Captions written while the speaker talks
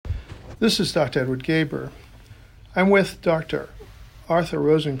This is Dr. Edward Gaber. I'm with Dr. Arthur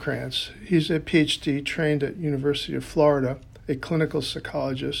Rosenkrantz. He's a PhD trained at University of Florida, a clinical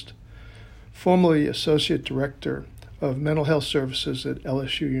psychologist, formerly Associate Director of Mental Health Services at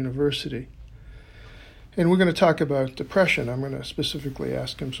LSU University. And we're going to talk about depression. I'm going to specifically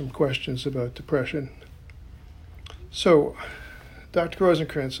ask him some questions about depression. So, Dr.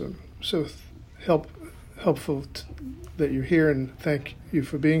 Rosenkrantz, I'm so helpful that you're here, and thank you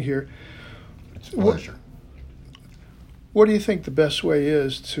for being here. It's a pleasure. What do you think the best way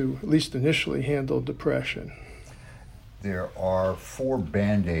is to, at least initially, handle depression? There are 4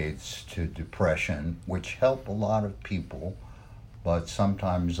 Band-Aids to depression, which help a lot of people, but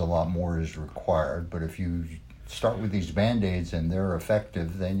sometimes a lot more is required. But if you start with these Band-Aids and they're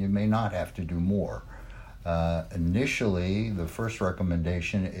effective, then you may not have to do more. Initially, the first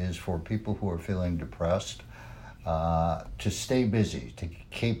recommendation is for people who are feeling depressed to stay busy, to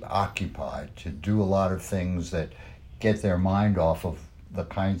keep occupied, to do a lot of things that get their mind off of the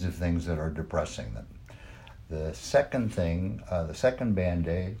kinds of things that are depressing them. The second thing, the second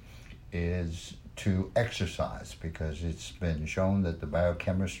Band-Aid, is to exercise, because it's been shown that the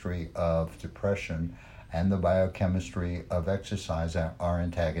biochemistry of depression and the biochemistry of exercise are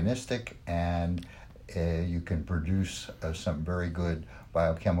antagonistic, and you can produce some very good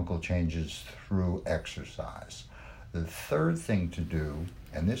biochemical changes through exercise. The third thing to do,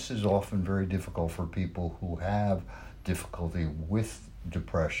 and this is often very difficult for people who have difficulty with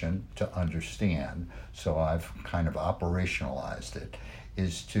depression to understand, so I've kind of operationalized it,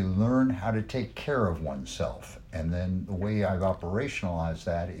 is to learn how to take care of oneself. And then the way I've operationalized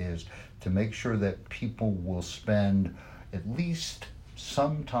that is to make sure that people will spend at least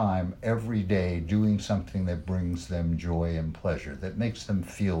some time every day doing something that brings them joy and pleasure, that makes them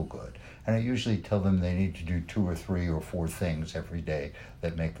feel good. And I usually tell them they need to do 2 or 3 or 4 things every day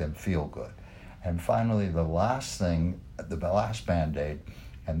that make them feel good. And finally, the last thing, the last Band-Aid,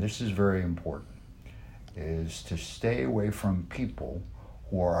 and this is very important, is to stay away from people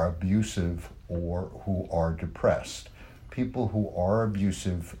who are abusive or who are depressed. People who are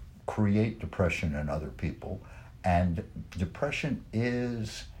abusive create depression in other people, and depression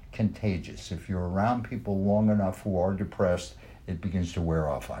is contagious. If you're around people long enough who are depressed, it begins to wear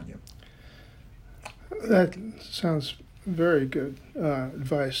off on you. That sounds very good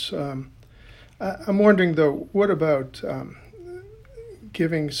advice. I'm wondering, though, what about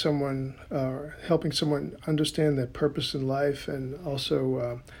giving someone, helping someone understand their purpose in life, and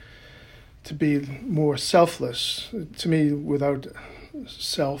also to be more selfless? To me, without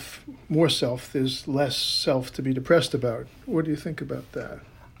more self, there's less self to be depressed about. What do you think about that?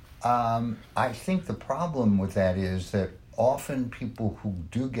 I think the problem with that is that often people who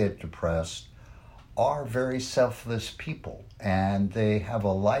do get depressed are very selfless people, and they have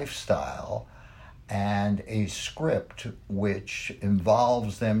a lifestyle and a script which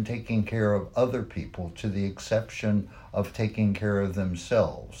involves them taking care of other people to the exception of taking care of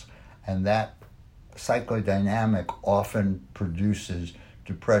themselves. And that psychodynamic often produces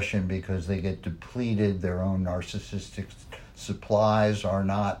depression because they get depleted, their own narcissistic supplies are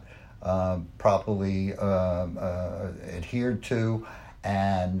not properly adhered to,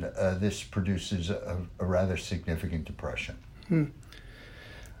 and this produces a rather significant depression.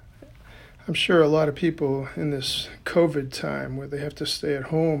 I'm sure a lot of people in this COVID time where they have to stay at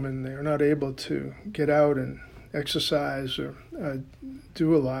home and they're not able to get out and exercise or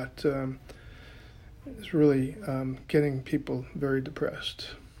do a lot is really getting people very depressed.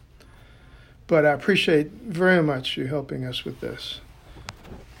 But I appreciate very much you helping us with this.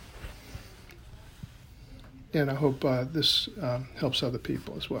 And I hope this helps other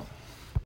people as well.